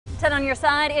10 on your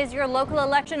side is your local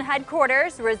election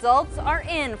headquarters. Results are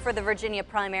in for the Virginia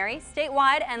primary.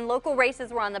 Statewide and local races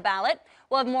were on the ballot.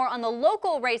 We'll have more on the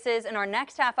local races in our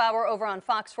next half hour over on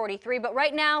Fox 43. But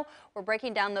right now, we're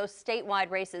breaking down those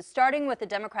statewide races, starting with the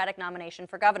Democratic nomination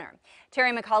for governor.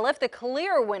 Terry McAuliffe, the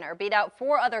clear winner, beat out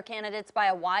 4 other candidates by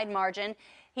a wide margin.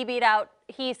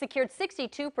 He secured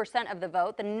 62% of the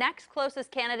vote. The next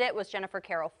closest candidate was Jennifer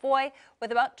Carroll Foy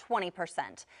with about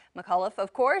 20%. McAuliffe,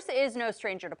 of course, is no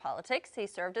stranger to politics. He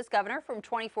served as governor from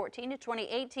 2014 to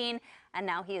 2018, and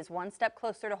now he is one step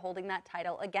closer to holding that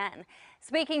title again.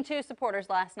 Speaking to supporters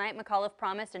last night, McAuliffe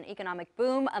promised an economic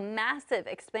boom, a massive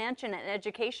expansion in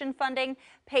education funding,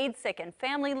 paid sick and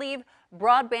family leave,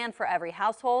 broadband for every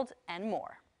household, and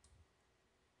more.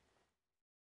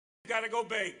 We've got to go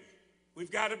big. We've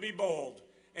got to be bold,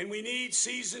 and we need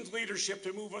seasoned leadership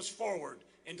to move us forward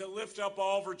and to lift up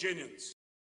all Virginians.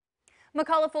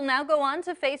 McAuliffe will now go on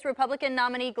to face Republican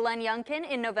nominee Glenn Youngkin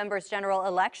in November's general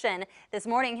election. This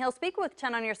morning, he'll speak with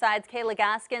 10 on your side's Kayla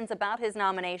Gaskins about his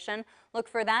nomination. Look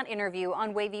for that interview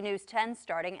on Wavy News 10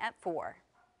 starting at 4.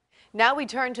 Now we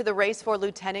turn to the race for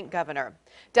lieutenant governor.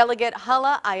 Delegate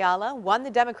Ayala won the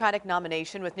Democratic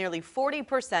nomination with nearly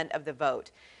 40% of the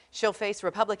vote. She'll face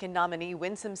Republican nominee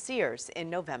Winsome Sears in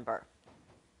November.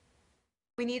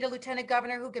 We need a lieutenant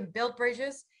governor who can build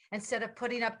bridges instead of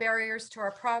putting up barriers to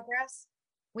our progress.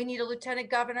 We need a lieutenant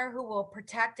governor who will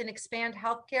protect and expand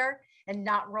health care and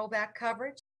not roll back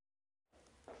coverage.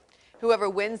 Whoever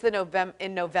wins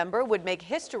in November would make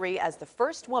history as the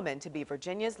first woman to be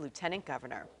Virginia's lieutenant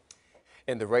governor.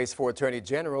 In the race for Attorney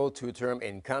General, two-term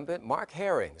incumbent Mark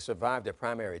Herring survived a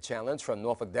primary challenge from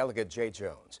Norfolk delegate Jay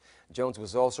Jones. Jones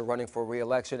was also running for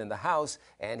re-election in the House,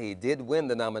 and he did win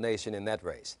the nomination in that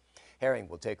race. Herring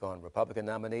will take on Republican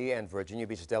nominee and Virginia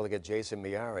Beach delegate Jason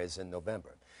Miyares in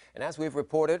November. And as we've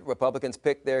reported, Republicans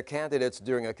picked their candidates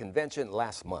during a convention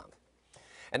last month.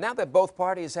 And now that both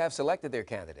parties have selected their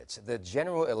candidates, the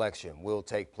general election will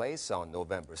take place on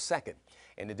November 2nd.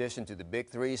 In addition to the big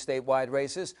 3 statewide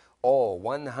races, all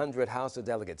 100 House of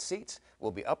Delegates seats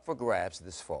will be up for grabs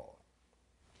this fall.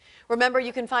 Remember,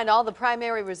 you can find all the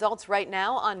primary results right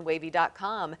now on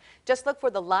wavy.com. Just look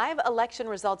for the live election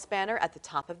results banner at the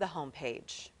top of the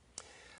homepage.